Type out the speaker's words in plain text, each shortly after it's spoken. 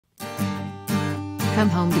Come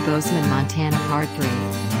home to Bozeman, Montana Part 3.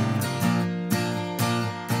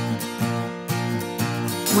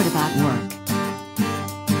 What about work?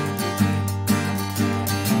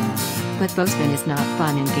 But Bozeman is not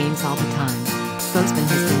fun and games all the time. Bozeman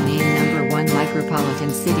has been named #1 micropolitan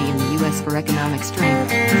city in the U.S. for economic strength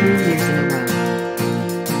 3 years in a row.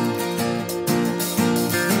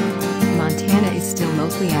 Montana is still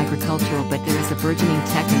mostly agricultural, but there is a burgeoning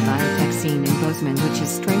tech and biotech scene in Bozeman which is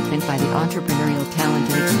strengthened by the entrepreneurial talent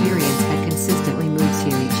and experience that consistently moves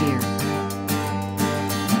here each year.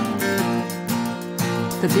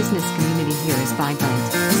 The business community here is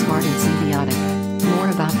vibrant, smart and symbiotic. More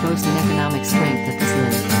about Bozeman economic strength at this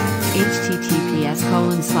link.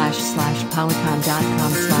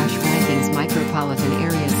 https://polycom.com/rankings micropolitan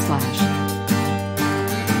areas/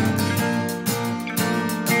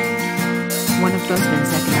 One of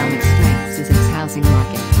Bozeman's economic strengths is its housing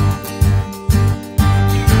market.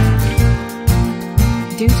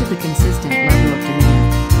 Due to the consistent level of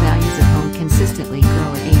demand, values of home consistently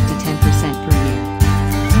grow at 8 to 10% per year.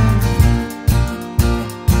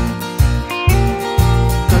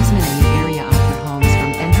 Bozeman and the area offer homes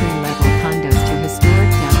from entry-level condos to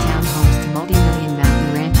historic downtown homes to multi-million mountain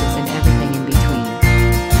ranches and everything in between.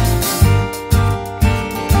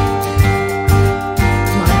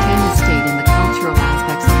 Montana State and the cultural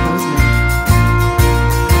aspects of Bozeman.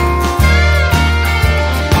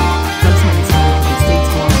 Bozeman is home to the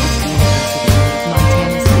state's largest university,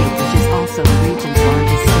 Montana State, which is also the region's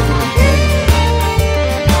largest civil employer.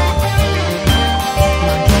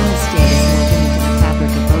 Montana State is woven into the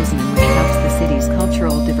fabric of Bozeman, which helps the city's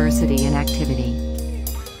cultural diversity and activity.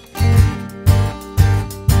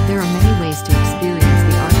 There are many